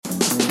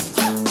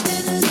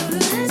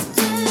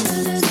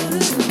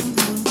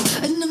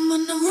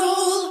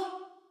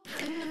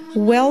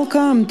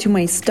Welcome to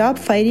my Stop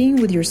Fighting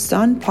with Your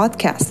Son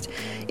podcast.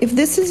 If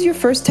this is your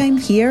first time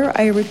here,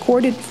 I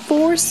recorded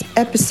 4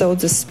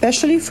 episodes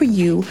especially for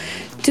you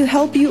to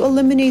help you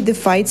eliminate the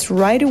fights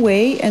right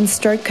away and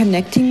start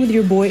connecting with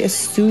your boy as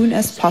soon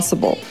as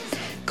possible.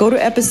 Go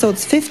to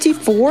episodes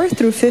 54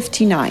 through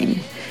 59.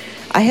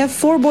 I have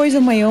 4 boys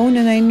of my own,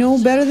 and I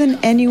know better than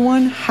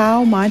anyone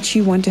how much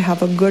you want to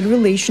have a good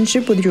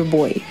relationship with your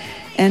boy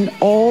and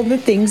all the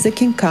things that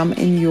can come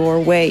in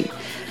your way.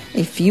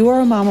 If you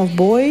are a mom of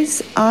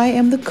boys, I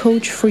am the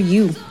coach for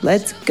you.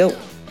 Let's go.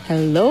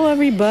 Hello,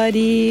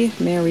 everybody.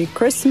 Merry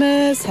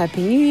Christmas,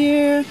 Happy New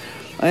Year,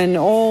 and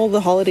all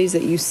the holidays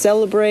that you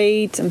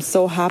celebrate. I'm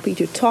so happy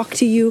to talk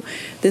to you.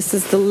 This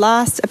is the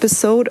last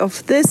episode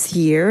of this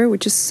year,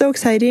 which is so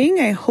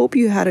exciting. I hope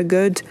you had a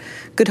good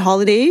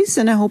holidays,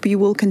 and I hope you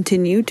will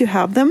continue to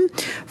have them.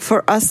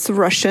 For us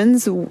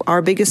Russians,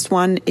 our biggest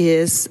one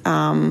is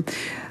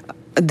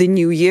the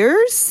New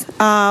Year's,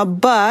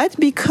 but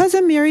because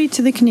I'm married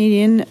to the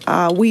Canadian,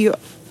 we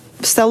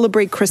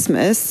celebrate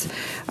Christmas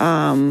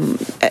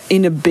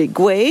in a big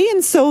way,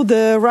 and so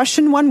the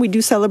Russian one we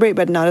do celebrate,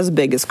 but not as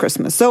big as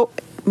Christmas. So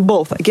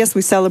both, I guess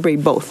we celebrate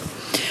both.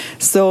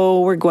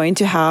 So we're going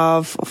to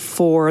have,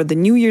 for the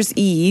New Year's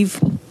Eve,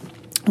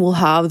 we'll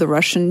have the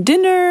Russian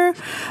dinner,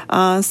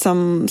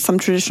 some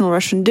traditional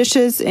Russian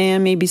dishes,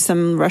 and maybe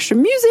some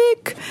Russian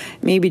music,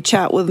 maybe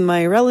chat with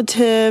my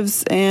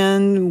relatives,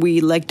 and we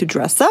like to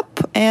dress up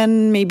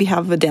and maybe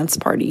have a dance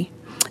party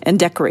and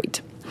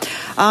decorate.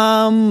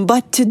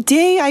 But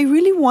today I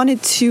really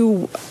wanted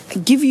to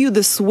give you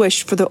this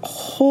wish for the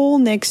whole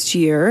next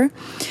year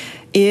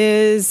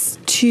is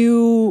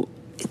to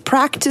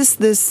practice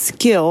this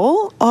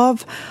skill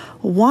of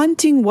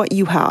wanting what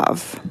you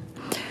have.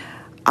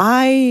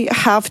 I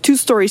have 2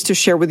 stories to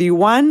share with you,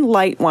 one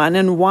light one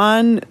and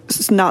one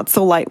not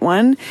so light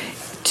one,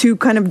 to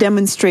kind of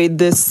demonstrate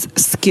this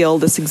skill,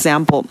 this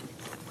example.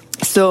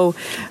 So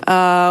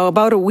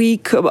about a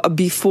week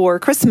before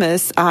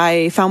Christmas,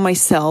 I found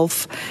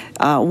myself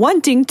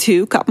wanting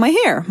to cut my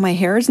hair. My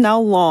hair is now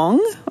long,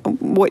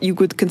 what you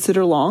could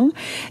consider long.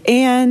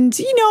 And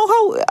you know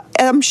how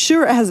I'm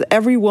sure as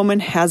every woman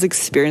has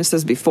experienced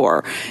this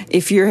before.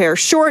 If your hair is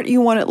short, you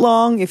want it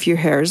long. If your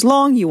hair is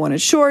long, you want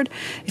it short.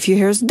 If your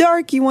hair is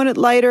dark, you want it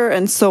lighter,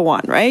 and so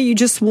on, right? You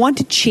just want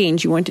to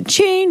change. You want to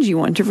change. You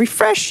want to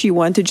refresh. You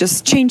want to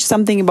just change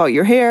something about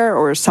your hair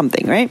or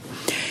something, right?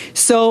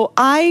 So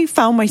I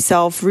found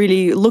myself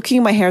really looking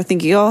at my hair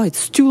thinking, oh,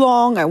 it's too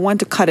long. I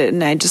want to cut it.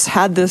 And I just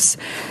had this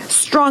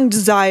strong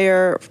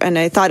desire. And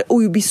I thought, oh,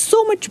 it would be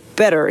so much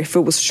better if it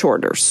was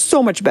shorter.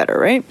 So much better,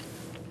 right?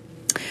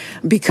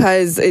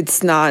 Because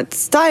it's not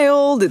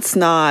styled.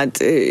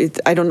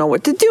 I don't know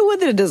what to do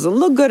with it. It doesn't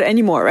look good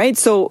anymore, right?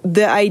 So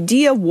the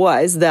idea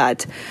was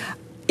that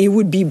it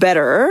would be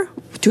better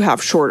to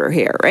have shorter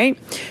hair, right?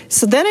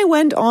 So then I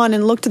went on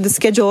and looked at the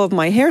schedule of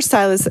my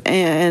hairstylist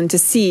and to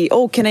see,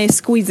 can I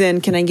squeeze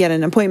in, can I get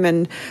an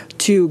appointment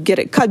to get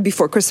it cut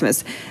before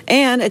Christmas?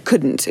 And I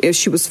couldn't.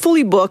 She was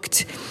fully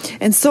booked.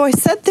 And so I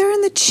sat there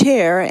in the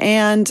chair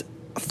and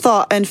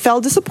thought and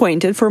felt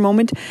disappointed for a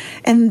moment.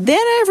 And then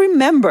I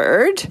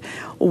remembered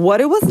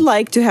what it was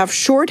like to have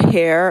short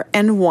hair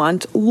and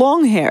want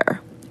long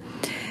hair.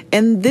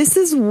 And this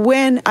is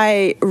when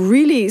I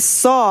really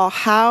saw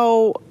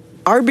how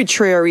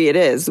arbitrary it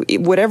is.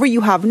 Whatever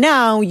you have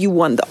now, you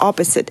want the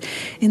opposite.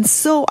 And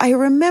so I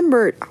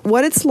remembered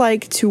what it's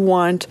like to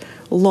want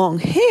long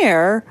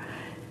hair.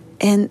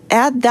 And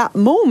at that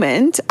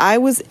moment, I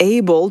was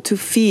able to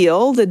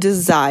feel the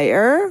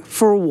desire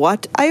for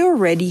what I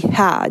already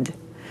had.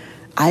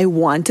 I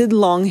wanted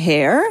long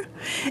hair,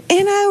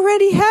 and I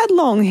already had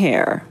long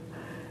hair.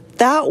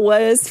 That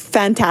was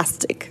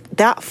fantastic.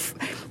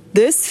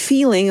 This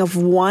feeling of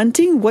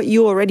wanting what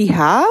you already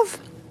have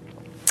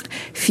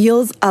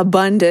feels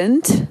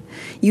abundant,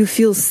 you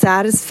feel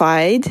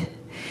satisfied,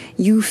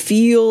 you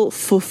feel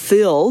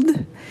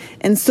fulfilled.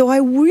 And so I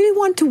really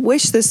want to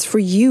wish this for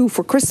you,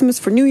 for Christmas,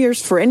 for New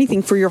Year's, for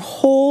anything, for your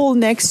whole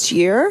next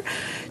year,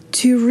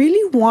 to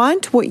really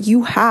want what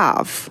you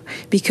have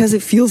because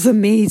it feels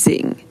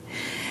amazing.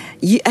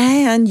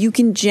 And you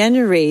can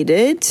generate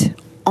it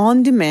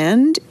on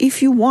demand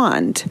if you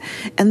want.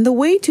 And the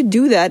way to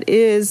do that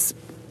is,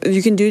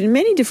 you can do it in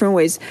many different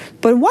ways.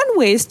 But one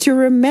way is to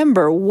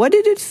remember, what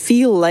did it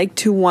feel like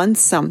to want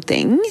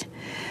something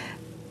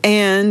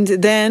and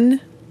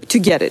then to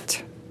get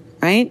it,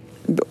 right?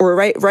 Or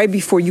right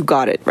before you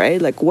got it,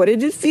 right? Like, what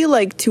did it feel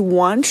like to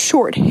want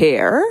short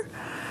hair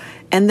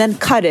and then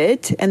cut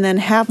it and then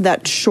have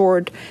that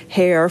short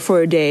hair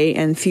for a day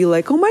and feel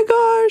like, oh my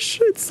gosh,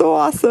 it's so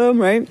awesome,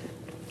 right?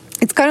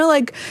 It's kind of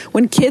like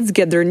when kids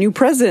get their new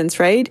presents,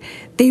 right?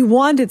 They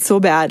want it so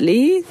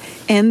badly,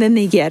 and then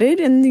they get it,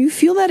 and you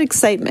feel that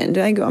excitement.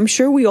 I'm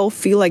sure we all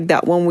feel like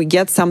that when we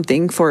get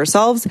something for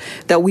ourselves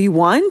that we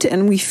want,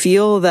 and we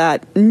feel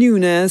that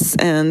newness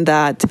and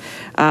that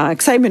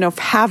excitement of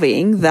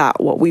having that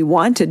what we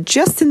wanted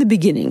just in the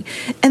beginning.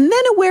 And then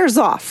it wears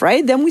off,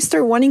 right? Then we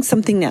start wanting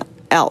something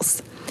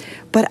else.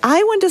 But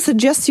I want to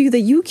suggest to you that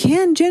you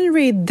can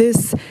generate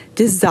this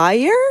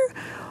desire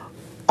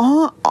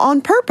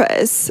on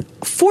purpose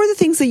for the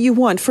things that you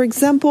want. For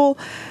example,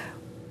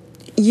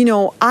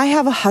 I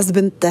have a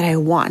husband that I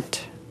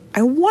want.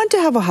 I want to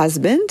have a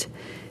husband,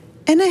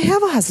 and I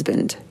have a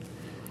husband.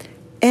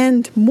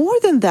 And more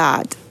than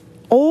that,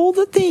 all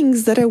the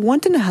things that I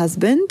want in a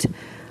husband,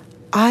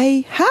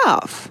 I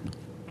have.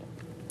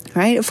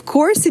 Right? Of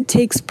course, it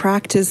takes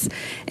practice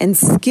and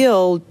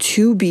skill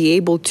to be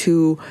able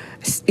to,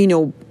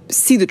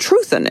 see the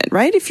truth in it,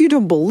 right? If you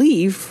don't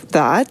believe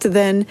that,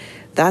 then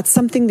that's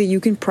something that you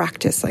can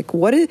practice. Like,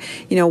 what is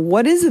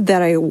it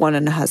that I want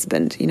in a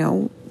husband?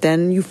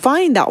 Then you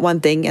find that one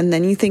thing and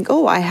then you think,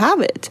 oh, I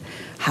have it.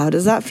 How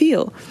does that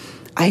feel?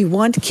 I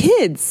want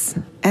kids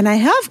and I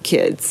have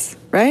kids,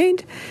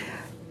 right?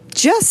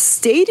 Just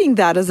stating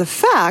that as a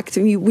fact,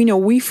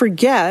 we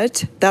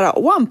forget that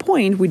at one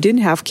point we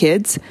didn't have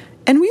kids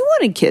and we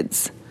wanted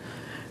kids,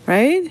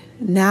 right?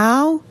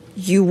 Now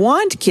you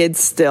want kids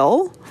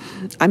still.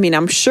 I mean,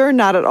 I'm sure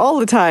not at all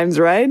the times,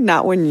 right?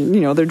 Not when,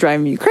 they're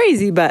driving you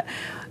crazy, but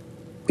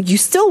you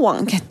still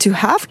want to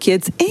have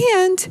kids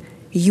and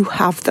you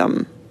have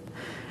them.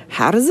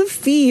 How does it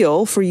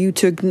feel for you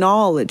to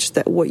acknowledge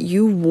that what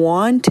you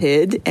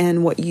wanted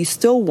and what you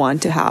still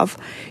want to have,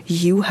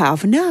 you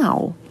have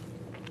now?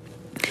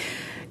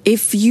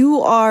 If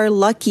you are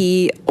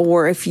lucky,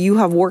 or if you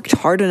have worked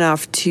hard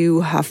enough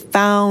to have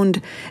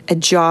found a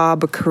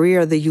job, a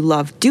career that you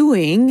love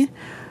doing,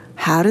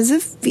 how does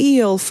it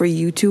feel for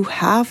you to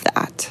have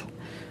that?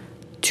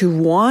 To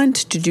want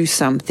to do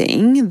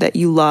something that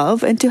you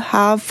love and to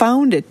have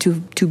found it,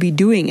 to be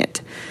doing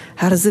it.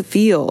 How does it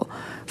feel?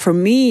 For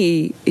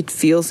me, it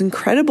feels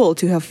incredible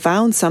to have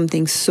found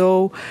something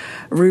so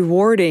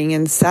rewarding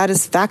and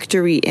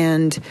satisfactory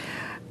and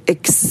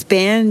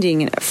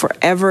expanding,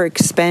 forever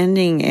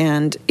expanding,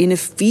 and in a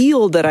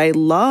field that I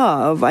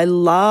love. I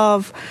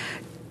love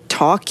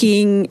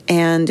talking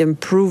and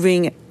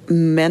improving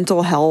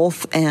mental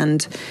health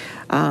and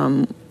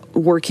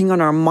working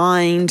on our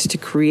mind to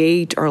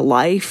create our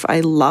life. I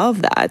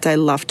love that. I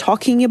love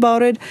talking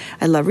about it.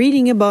 I love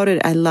reading about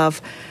it. I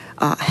love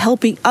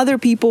helping other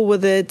people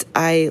with it.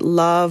 I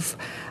love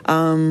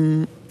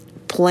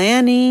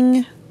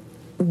planning,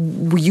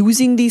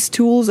 using these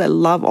tools. I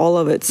love all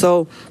of it.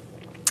 So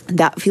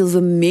that feels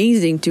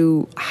amazing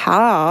to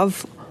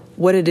have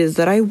what it is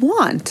that I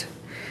want,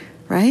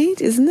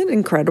 right? Isn't it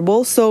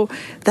incredible? So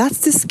that's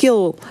the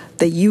skill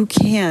that you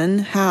can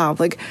have.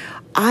 Like,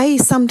 I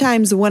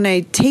sometimes, when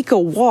I take a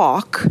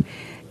walk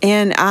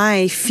and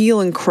I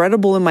feel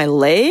incredible in my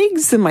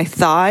legs and my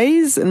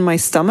thighs and my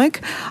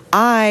stomach,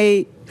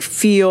 I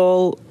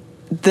feel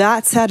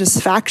that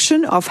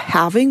satisfaction of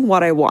having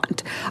what I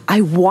want.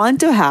 I want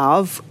to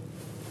have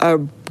a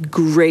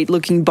great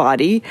looking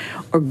body,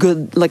 or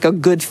a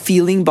good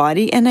feeling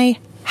body, and I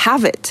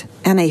have it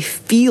and I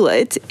feel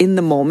it in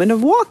the moment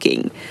of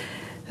walking.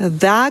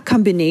 That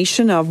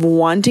combination of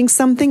wanting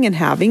something and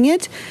having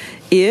it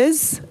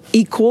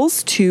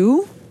equals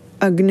to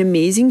an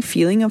amazing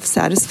feeling of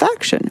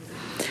satisfaction.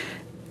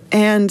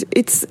 And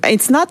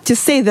it's not to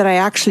say that I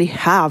actually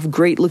have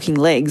great looking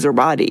legs or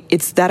body.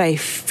 It's that I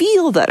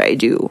feel that I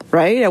do,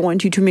 right? I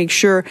want you to make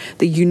sure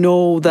that you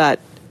know that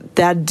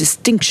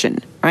distinction,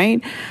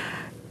 right?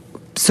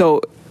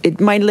 So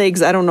my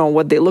legs, I don't know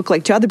what they look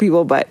like to other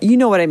people, but you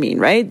know what I mean,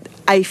 right?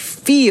 I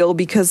feel,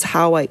 because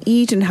how I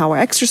eat and how I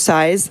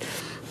exercise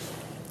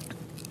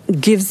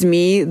gives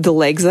me the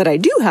legs that I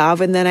do have,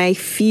 and then I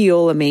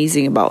feel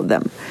amazing about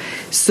them.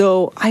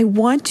 So I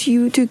want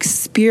you to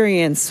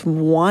experience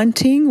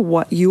wanting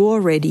what you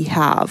already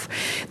have.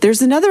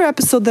 There's another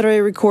episode that I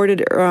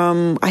recorded.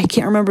 I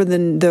can't remember the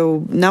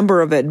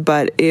number of it,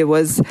 but it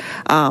was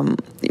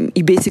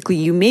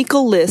you make a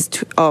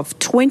list of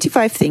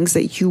 25 things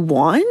that you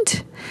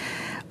want,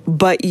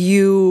 but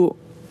you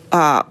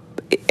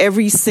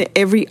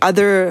every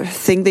other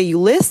thing that you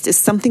list is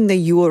something that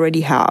you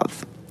already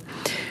have.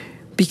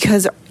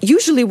 Because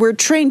usually we're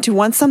trained to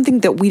want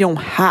something that we don't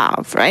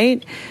have,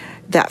 right?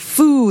 That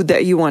food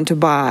that you want to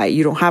buy,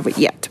 you don't have it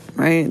yet,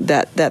 right?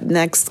 That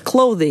next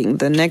clothing,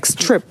 the next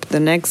trip,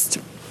 the next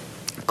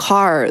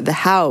car, the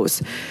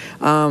house,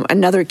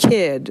 another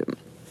kid,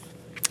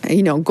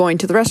 going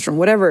to the restaurant,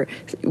 whatever.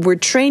 We're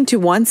trained to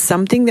want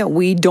something that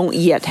we don't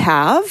yet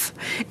have.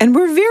 And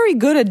we're very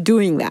good at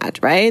doing that,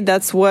 right?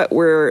 That's what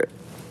we're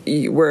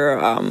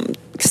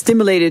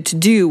stimulated to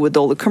do with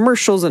all the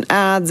commercials and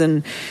ads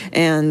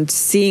and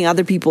seeing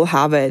other people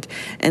have it.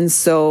 And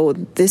so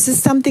this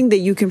is something that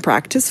you can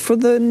practice for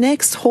the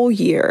next whole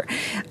year.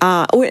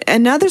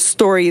 Another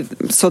story.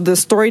 So the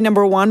story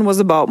number 1 was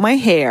about my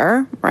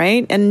hair,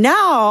 right? And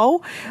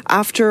now,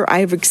 after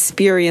I've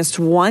experienced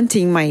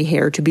wanting my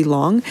hair to be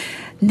long,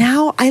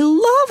 now I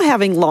love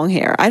having long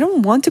hair. I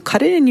don't want to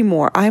cut it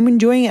anymore. I'm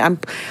enjoying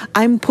it.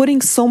 I'm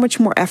putting so much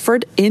more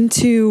effort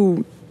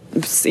into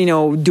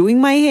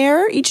doing my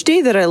hair each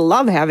day that I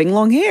love having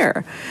long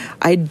hair.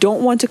 I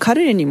don't want to cut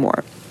it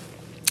anymore.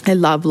 I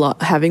love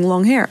having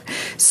long hair.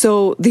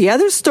 So the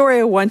other story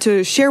I want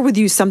to share with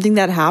you, something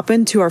that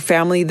happened to our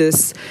family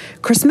this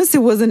Christmas. It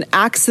was an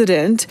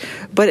accident,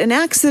 but an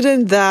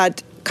accident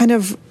that kind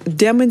of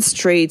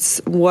demonstrates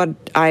what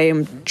I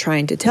am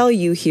trying to tell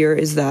you here,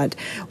 is that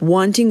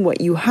wanting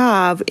what you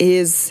have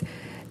is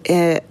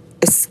a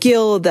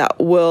skill that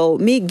will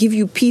give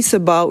you peace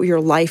about your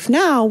life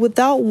now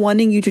without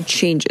wanting you to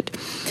change it.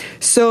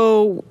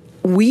 So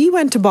we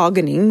went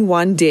tobogganing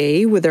one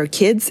day with our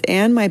kids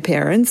and my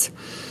parents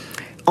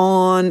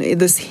on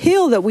this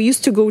hill that we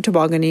used to go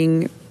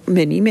tobogganing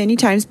many, many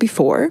times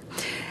before.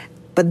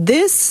 But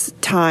this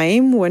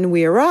time when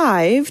we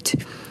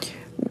arrived,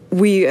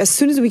 as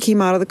soon as we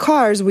came out of the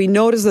cars, we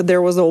noticed that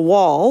there was a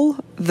wall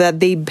that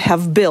they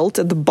have built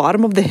at the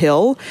bottom of the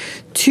hill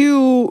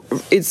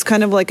it's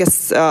kind of like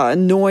a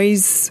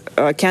noise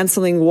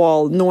canceling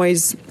wall,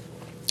 noise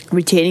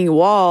retaining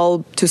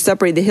wall to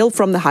separate the hill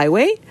from the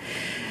highway.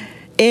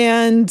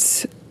 And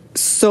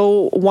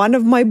so one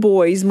of my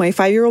boys, my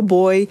 5-year-old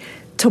boy,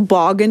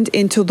 tobogganed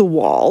into the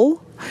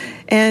wall.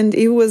 And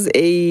it was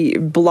a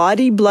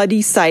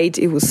bloody sight.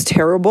 It was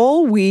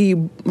terrible. We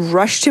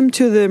rushed him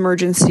to the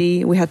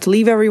emergency. We had to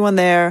leave everyone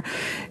there.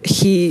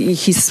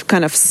 He's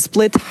kind of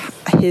split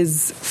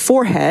his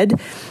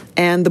forehead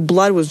and the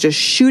blood was just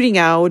shooting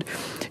out.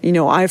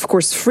 I, of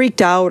course,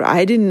 freaked out.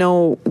 I didn't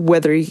know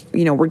whether,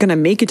 we're going to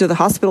make it to the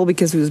hospital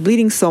because he was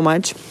bleeding so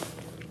much.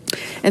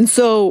 And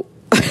so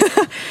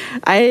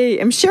I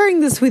am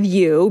sharing this with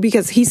you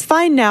because he's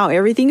fine now.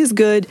 Everything is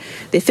good.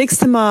 They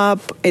fixed him up.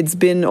 It's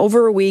been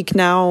over a week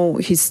now.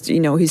 His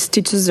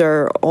stitches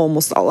are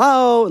almost all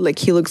out. Like,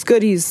 he looks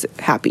good. He's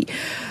happy.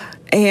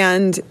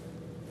 And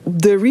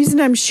the reason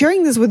I'm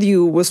sharing this with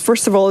you was,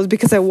 first of all, is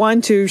because I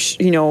want to,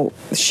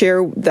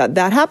 share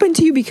that happened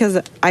to you, because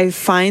I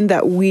find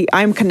that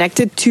I'm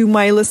connected to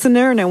my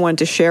listener and I want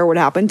to share what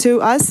happened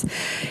to us.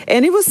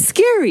 And it was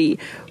scary,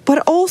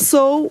 but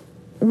also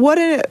what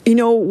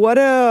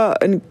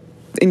an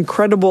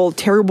incredible,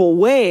 terrible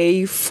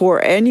way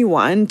for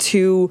anyone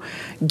to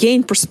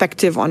gain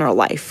perspective on our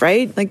life,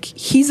 right? Like,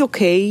 he's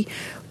okay.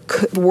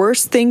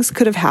 Worse things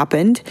could have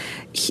happened.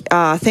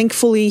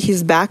 Thankfully,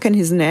 his back and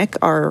his neck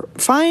are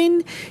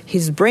fine.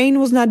 His brain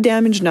was not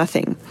damaged,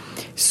 nothing.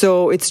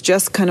 So it's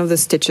just kind of the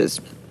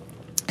stitches.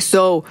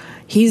 So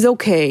he's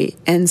okay.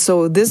 And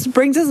so this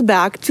brings us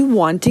back to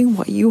wanting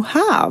what you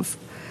have.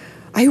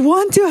 I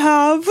want to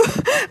have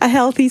a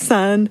healthy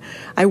son.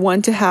 I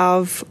want to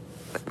have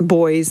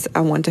boys.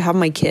 I want to have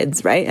my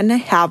kids, right? And I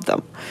have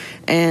them.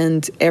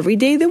 And every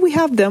day that we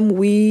have them,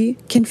 we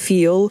can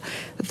feel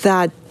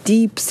that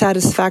deep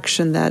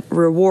satisfaction, that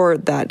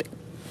reward, that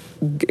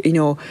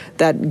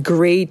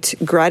great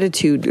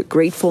gratitude,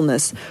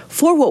 gratefulness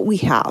for what we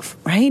have,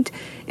 right?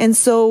 And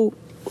so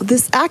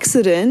this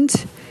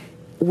accident,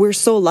 we're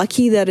so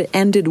lucky that it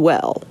ended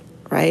well,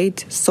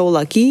 right? So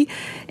lucky.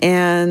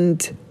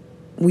 And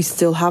we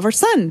still have our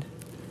son,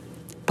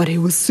 but it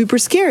was super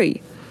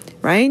scary,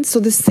 right?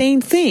 So the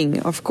same thing,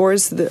 of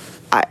course,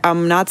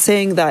 I'm not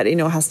saying that,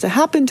 has to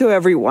happen to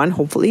everyone.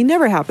 Hopefully it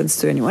never happens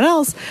to anyone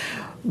else.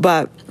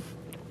 But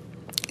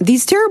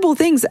these terrible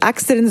things,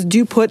 accidents,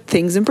 do put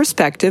things in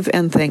perspective,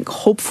 and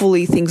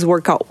hopefully things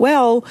work out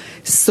well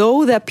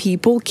so that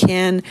people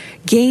can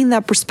gain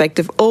that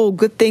perspective. Oh,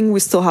 good thing we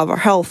still have our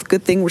health.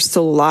 Good thing we're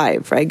still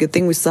alive, right? Good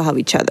thing we still have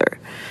each other,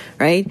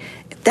 right?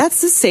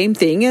 That's the same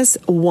thing as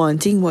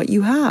wanting what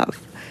you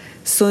have.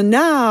 So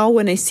now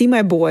when I see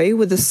my boy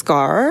with a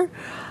scar,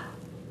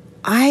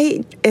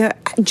 I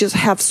just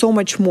have so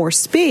much more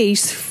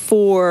space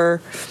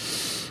for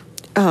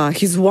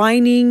his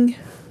whining,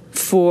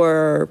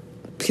 for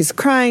his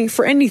crying,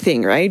 for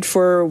anything, right?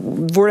 For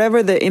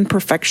whatever the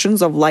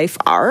imperfections of life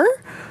are,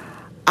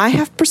 I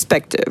have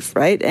perspective,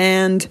 right?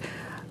 And,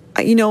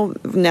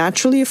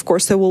 naturally, of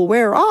course, I will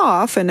wear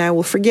off and I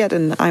will forget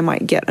and I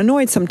might get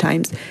annoyed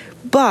sometimes.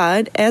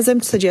 But as I'm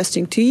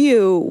suggesting to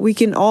you, we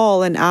can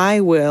all, and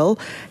I will,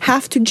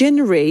 have to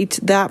generate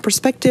that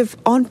perspective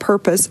on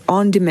purpose,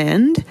 on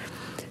demand,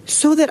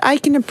 so that I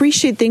can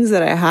appreciate things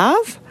that I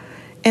have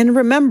and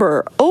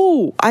remember,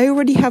 I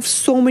already have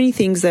so many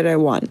things that I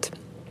want.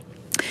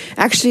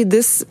 Actually,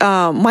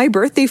 my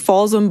birthday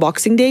falls on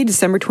Boxing Day,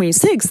 December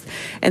 26th.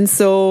 And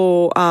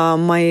so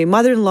my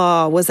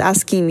mother-in-law was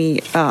asking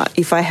me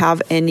if I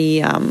have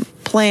any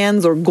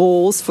plans or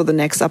goals for the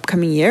next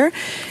upcoming year.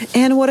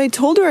 And what I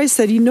told her, I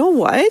said, you know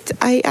what?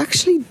 I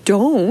actually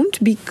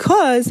don't,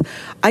 because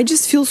I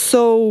just feel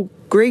so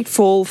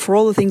grateful for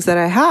all the things that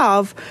I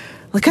have.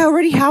 Like, I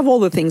already have all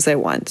the things I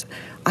want.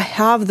 I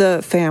have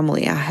the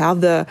family. I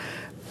have the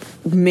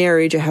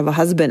marriage. I have a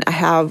husband. I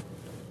have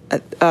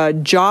a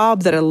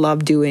job that I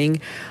love doing.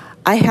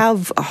 I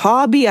have a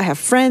hobby. I have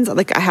friends.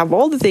 Like, I have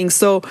all the things.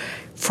 So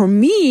for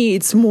me,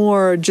 it's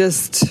more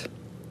just,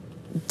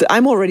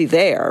 I'm already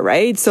there,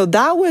 right? So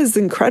that was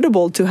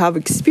incredible to have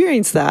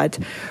experienced that.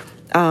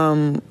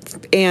 And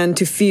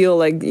to feel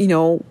like,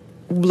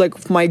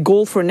 like my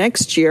goal for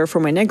next year,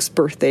 for my next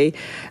birthday,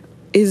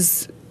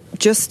 is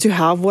just to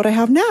have what I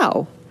have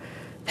now.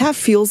 That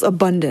feels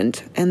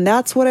abundant. And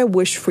that's what I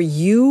wish for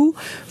you,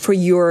 for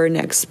your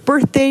next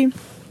birthday,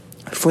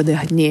 for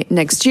the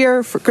next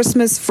year, for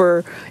Christmas,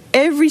 for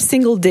every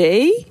single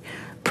day.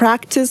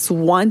 Practice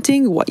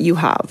wanting what you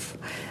have.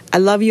 I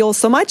love you all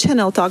so much,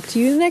 and I'll talk to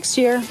you next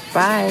year.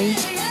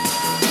 Bye.